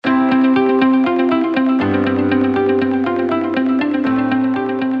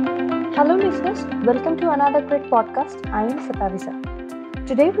Welcome to another great podcast. I am Satavisa.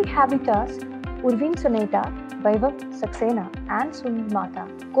 Today we have with us Urvin Soneta, Vaibhav, Saxena, and Suneel Matha,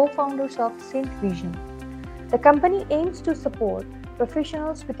 co-founders of Synth Vision. The company aims to support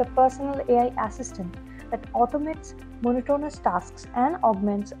professionals with a personal AI assistant that automates monotonous tasks and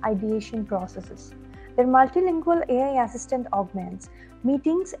augments ideation processes. Their multilingual AI assistant augments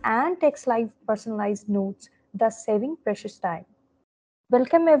meetings and takes live personalized notes, thus saving precious time.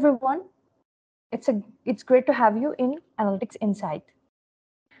 Welcome everyone. It's great to have you in Analytics Insight.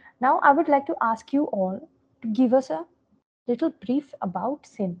 Now I would like to ask you all to give us a little brief about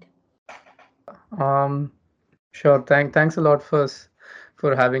Synth. Um, sure. Thanks a lot first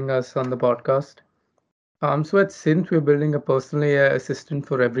for having us on the podcast. So at Synth, we're building a personal AI assistant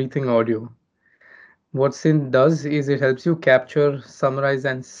for everything audio. What Synth does is it helps you capture, summarize,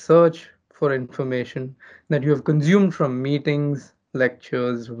 and search for information that you have consumed from meetings,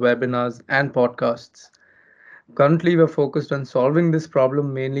 lectures, webinars, and podcasts. Currently, we're focused on solving this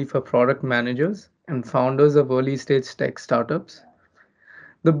problem mainly for product managers and founders of early stage tech startups.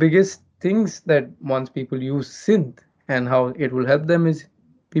 The biggest things that once people use synth and how it will help them is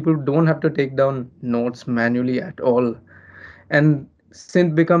people don't have to take down notes manually at all, and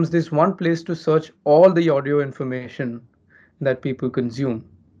synth becomes this one place to search all the audio information that people consume.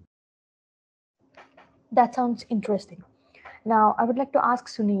 That sounds interesting. Now I would like to ask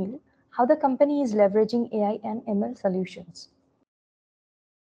Suneel how the company is leveraging AI and ML solutions.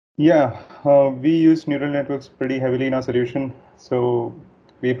 Yeah, we use neural networks pretty heavily in our solution. So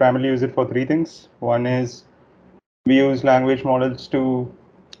we primarily use it for three things. One is we use language models to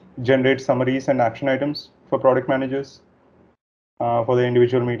generate summaries and action items for product managers for the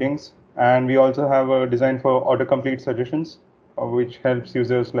individual meetings. And we also have a design for autocomplete suggestions, which helps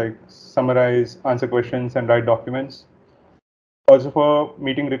users like summarize, answer questions, and write documents. Also for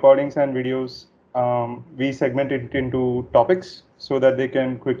meeting recordings and videos, we segment it into topics so that they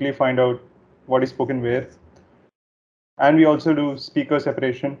can quickly find out what is spoken where. And we also do speaker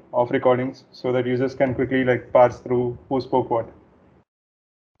separation of recordings so that users can quickly like parse through who spoke what.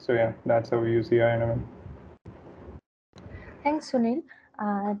 So yeah, that's how we use AI and ML. Thanks, Suneel.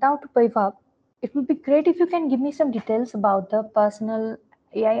 Now to Vaibhav, it would be great if you can give me some details about the personal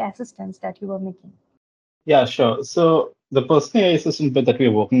AI assistants that you were making. Yeah, sure. So the personal AI assistant bit that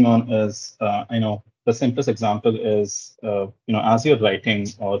we're working on is, the simplest example is, as you're writing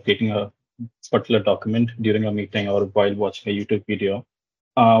or creating a particular document during a meeting or while watching a YouTube video,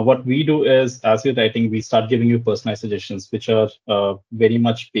 what we do is, as you're writing, we start giving you personalized suggestions, which are very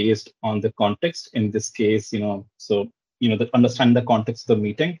much based on the context. In this case, understand the context of the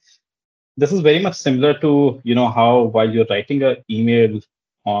meeting. This is very much similar to how while you're writing an email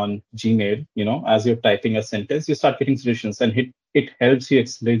on Gmail, as you're typing a sentence, you start getting suggestions, and it helps you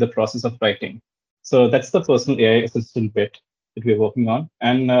accelerate the process of writing. So that's the personal AI assistant bit that we're working on.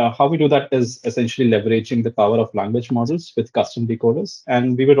 And how we do that is essentially leveraging the power of language models with custom decoders.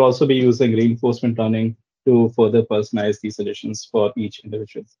 And we would also be using reinforcement learning to further personalize these suggestions for each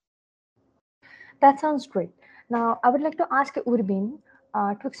individual. That sounds great. Now I would like to ask Urvin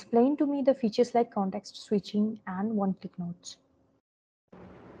to explain to me the features like context switching and one-click notes.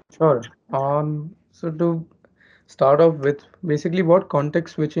 Sure. So to start off with, basically what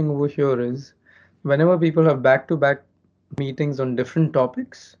context switching over here is, whenever people have back-to-back meetings on different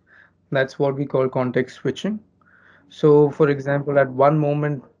topics, that's what we call context switching. So, for example, at one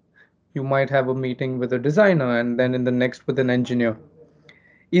moment, you might have a meeting with a designer and then in the next with an engineer.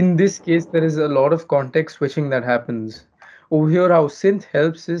 In this case, there is a lot of context switching that happens. Over here, how Synth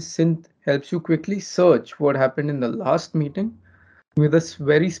helps is Synth helps you quickly search what happened in the last meeting with a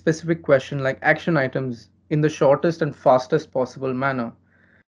very specific question like action items in the shortest and fastest possible manner.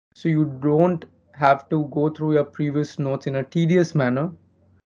 So you don't have to go through your previous notes in a tedious manner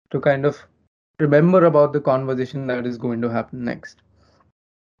to kind of remember about the conversation that is going to happen next.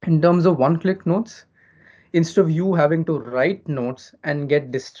 In terms of one click notes, instead of you having to write notes and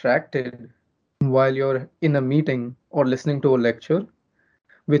get distracted while you're in a meeting or listening to a lecture,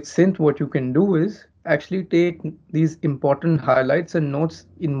 with Synth, what you can do is actually take these important highlights and notes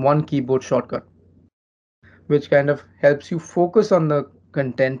in one keyboard shortcut, which kind of helps you focus on the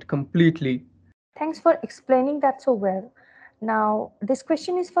content completely. Thanks for explaining that so well. Now, this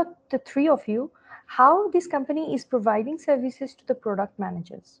question is for the three of you. How this company is providing services to the product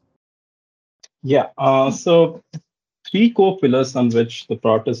managers? Yeah. So three core pillars on which the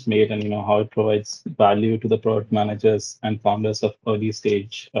product is made, and how it provides value to the product managers and founders of early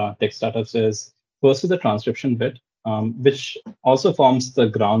stage tech startups is first is the transcription bit, which also forms the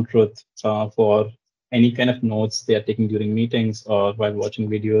ground truth for any kind of notes they are taking during meetings or while watching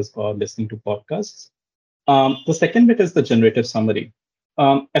videos or listening to podcasts. The second bit is the generative summary.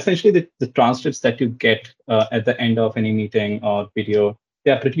 Essentially, the transcripts that you get at the end of any meeting or video,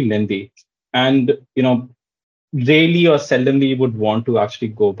 they are pretty lengthy. And rarely or seldomly you would want to actually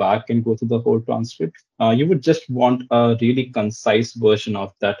go back and go through the whole transcript. You would just want a really concise version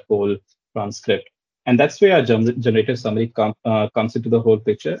of that whole transcript. And that's where a generative summary comes into the whole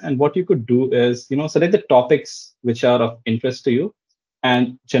picture. And what you could do is, select the topics which are of interest to you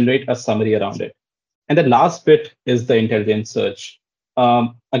and generate a summary around it. And the last bit is the intelligent search.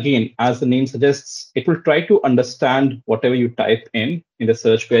 Again, as the name suggests, it will try to understand whatever you type in the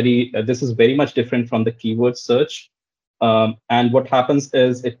search query. This is very much different from the keyword search. And what happens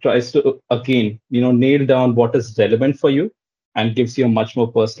is it tries to, again, nail down what is relevant for you and gives you a much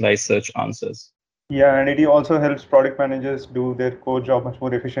more personalized search answers. Yeah, and it also helps product managers do their core job much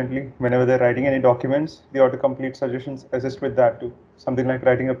more efficiently. Whenever they're writing any documents, the autocomplete suggestions assist with that too. Something like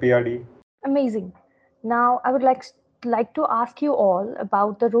writing a PRD. Amazing. Now, I would like to ask you all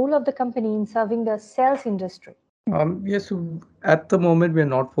about the role of the company in serving the sales industry. Yes, so at the moment, we are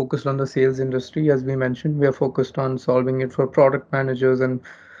not focused on the sales industry. As we mentioned, we are focused on solving it for product managers and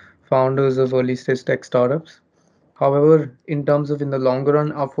founders of early stage tech startups. However, in terms of in the longer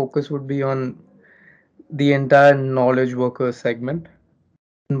run, our focus would be on the entire knowledge worker segment.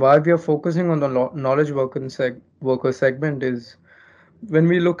 And why we are focusing on the knowledge worker segment is when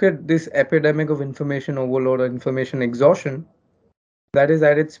we look at this epidemic of information overload or information exhaustion, that is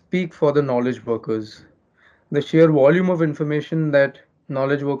at its peak for the knowledge workers. The sheer volume of information that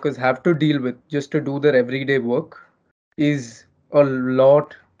knowledge workers have to deal with just to do their everyday work is a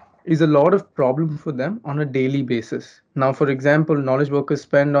lot is a lot of problem for them on a daily basis. Now, for example, knowledge workers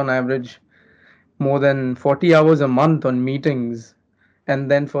spend on average more than 40 hours a month on meetings, and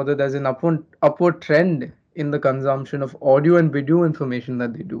then further there's an upward trend in the consumption of audio and video information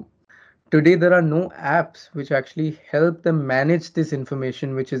that they do. Today, there are no apps which actually help them manage this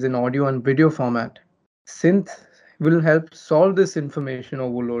information, which is in audio and video format. Synth will help solve this information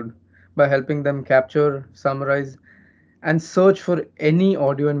overload by helping them capture, summarize, and search for any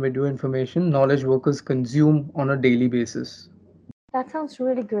audio and video information knowledge workers consume on a daily basis. That sounds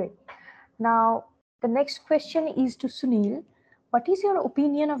really great. Now, the next question is to Suneel. What is your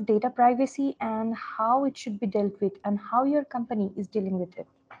opinion of data privacy and how it should be dealt with, and how your company is dealing with it?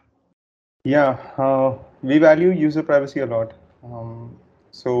 Yeah, we value user privacy a lot.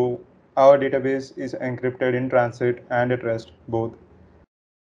 So our database is encrypted in transit and at rest, both.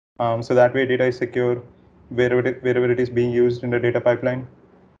 So that way data is secure wherever it is being used in the data pipeline.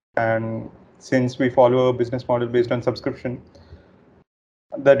 And since we follow a business model based on subscription,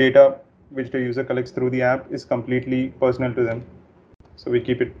 the data which the user collects through the app is completely personal to them. So we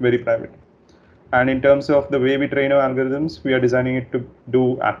keep it very private. And in terms of the way we train our algorithms, we are designing it to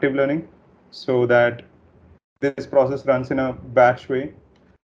do active learning so that this process runs in a batch way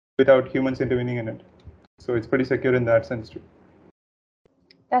without humans intervening in it. So it's pretty secure in that sense too.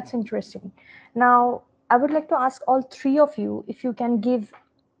 That's interesting. Now, I would like to ask all three of you if you can give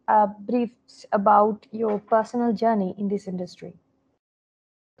briefs about your personal journey in this industry.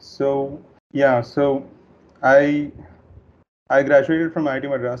 So yeah, so I graduated from IIT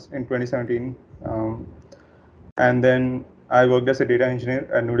Madras in 2017, and then I worked as a data engineer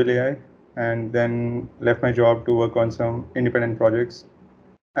at Noodle AI, and then left my job to work on some independent projects.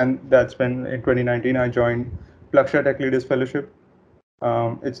 And that's when in 2019 I joined Plaksha Tech Leaders Fellowship.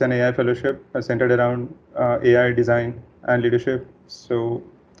 It's an AI fellowship centered around AI design and leadership. So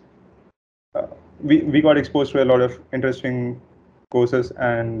we got exposed to a lot of interesting courses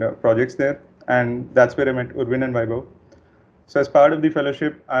and projects there, and that's where I met Urvin and Vaibhav. So as part of the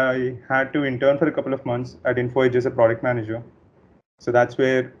fellowship, I had to intern for a couple of months at InfoEdge as a product manager. So that's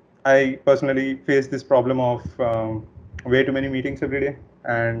where I personally faced this problem of way too many meetings every day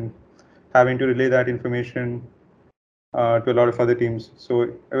and having to relay that information to a lot of other teams. So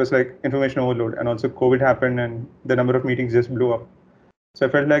it was like information overload, and also COVID happened and the number of meetings just blew up. So I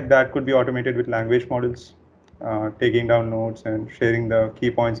felt like that could be automated with language models, taking down notes and sharing the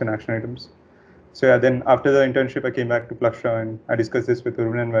key points and action items. So yeah, then after the internship, I came back to Plaksha and I discussed this with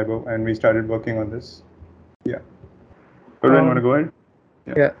Urvin and Vaibhav, and we started working on this. Yeah. Urvin, want to go ahead?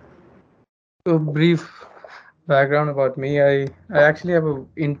 Yeah. So brief background about me. I actually have a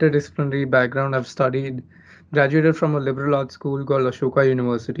interdisciplinary background. I've graduated from a liberal arts school called Ashoka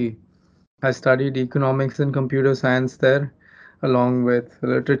University. I studied economics and computer science there, along with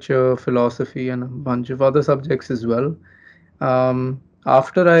literature, philosophy, and a bunch of other subjects as well.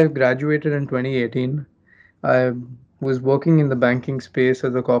 After I graduated in 2018, I was working in the banking space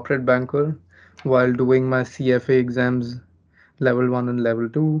as a corporate banker while doing my CFA exams, level 1 and level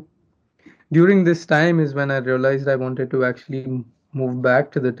 2. During this time is when I realized I wanted to actually move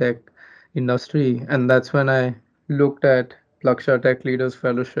back to the tech industry, and that's when I looked at Plaksha Tech Leaders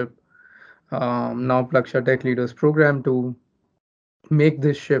Fellowship, now Plaksha Tech Leaders Program, to make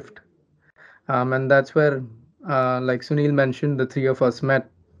this shift. And that's where, like Suneel mentioned, the three of us met.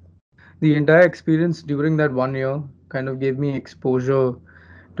 The entire experience during that 1 year kind of gave me exposure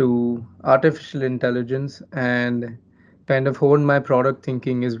to artificial intelligence and kind of honed my product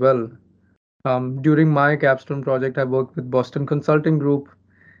thinking as well. During my capstone project, I worked with Boston Consulting Group.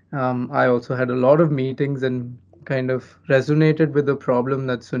 I also had a lot of meetings and kind of resonated with the problem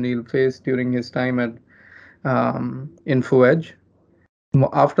that Sunil faced during his time at InfoEdge.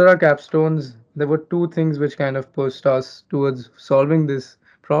 After our capstones, there were two things which kind of pushed us towards solving this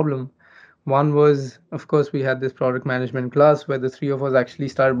problem. One was, of course, we had this product management class where the three of us actually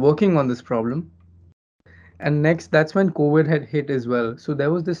started working on this problem. And next, that's when COVID had hit as well. So there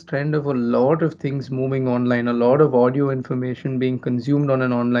was this trend of a lot of things moving online, a lot of audio information being consumed on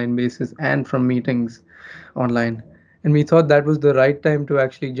an online basis and from meetings online. And we thought that was the right time to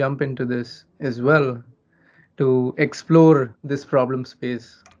actually jump into this as well, to explore this problem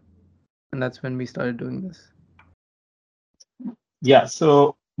space. And that's when we started doing this. Yeah,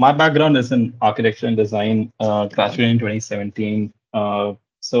 so my background is in architecture and design, graduated in 2017.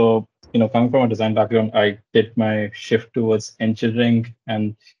 So, coming from a design background, I did my shift towards engineering,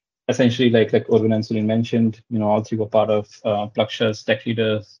 and essentially, like Urvin and Sunil mentioned, all three were part of Plaksha's Tech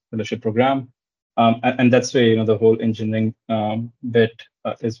Leaders Fellowship Program. And that's where, the whole engineering bit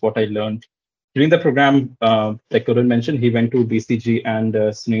is what I learned. During the program, like Urvin mentioned, he went to BCG and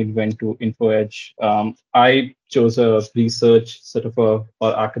Sunil went to InfoEdge. I chose a research sort of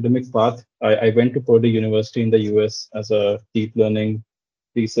or academic path. I went to Purdue University in the US as a deep learning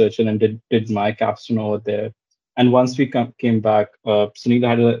researcher and did my capstone over there. And once we came back, Sunil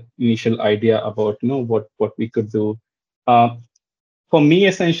had an initial idea about what we could do. Uh, for me,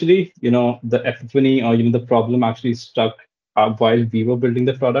 essentially, the epiphany or the problem actually stuck while we were building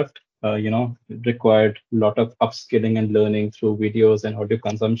the product. It required a lot of upskilling and learning through videos and audio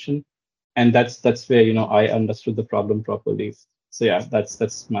consumption, and that's where I understood the problem properly. So yeah,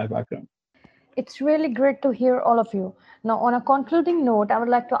 that's my background. It's really great to hear all of you. Now, on a concluding note, I would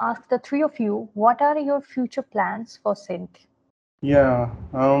like to ask the three of you, what are your future plans for Synth? Yeah.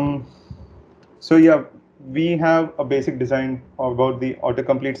 So yeah, we have a basic design about the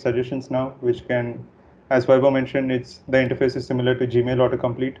autocomplete suggestions now, which can, as Vaibhav mentioned, the interface is similar to Gmail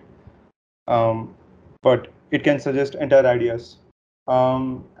autocomplete, but it can suggest entire ideas.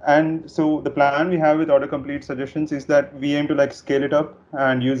 And so the plan we have with autocomplete suggestions is that we aim to like scale it up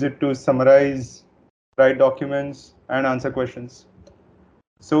and use it to summarize, write documents, and answer questions.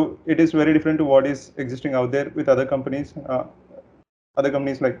 So it is very different to what is existing out there with other companies. Other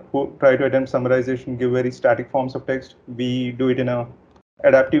companies like who try to attempt summarization give very static forms of text. We do it in a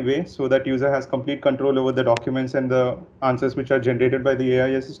adaptive way so that user has complete control over the documents and the answers which are generated by the AI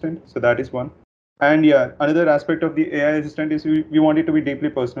assistant. So that is one. And yeah, another aspect of the AI assistant is we want it to be deeply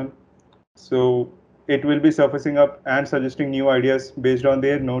personal. So it will be surfacing up and suggesting new ideas based on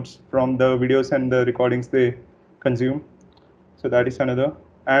their notes from the videos and the recordings they consume. So that is another.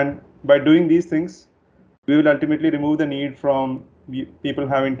 And by doing these things, we will ultimately remove the need from people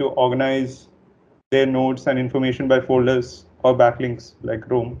having to organize their notes and information by folders or backlinks like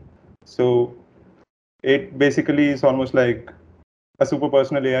Chrome. So it basically is almost like a super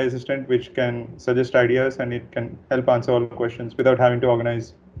personal AI assistant which can suggest ideas and it can help answer all questions without having to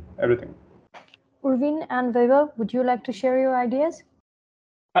organize everything. Urvin and Vaibhav, would you like to share your ideas?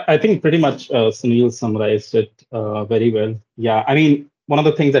 I think pretty much Sunil summarized it very well. Yeah, I mean, one of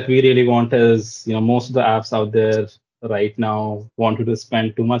the things that we really want is, most of the apps out there right now want you to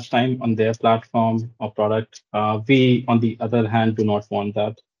spend too much time on their platform or product. We, on the other hand, do not want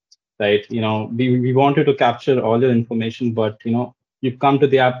that, right? We want you to capture all your information, but, you come to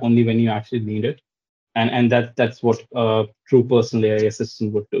the app only when you actually need it. And that's what a true personal AI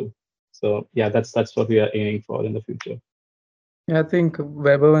assistant would do. So yeah, that's what we are aiming for in the future. Yeah, I think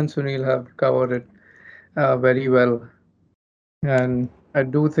Weber and Sunil have covered it very well. And I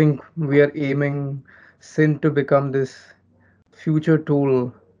do think we are aiming Synth to become this future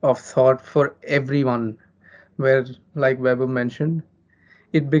tool of thought for everyone, where, like Weber mentioned,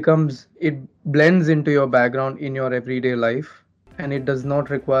 it blends into your background in your everyday life, and it does not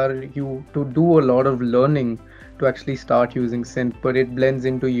require you to do a lot of learning to actually start using Synth, but it blends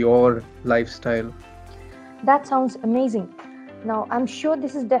into your lifestyle. That sounds amazing. Now, I'm sure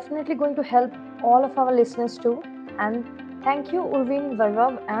this is definitely going to help all of our listeners too. And Thank you, Urvin,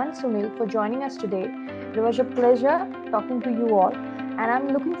 Vaibhav, and Suneel for joining us today. It was a pleasure talking to you all, and I'm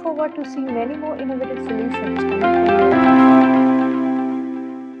looking forward to seeing many more innovative solutions coming from you.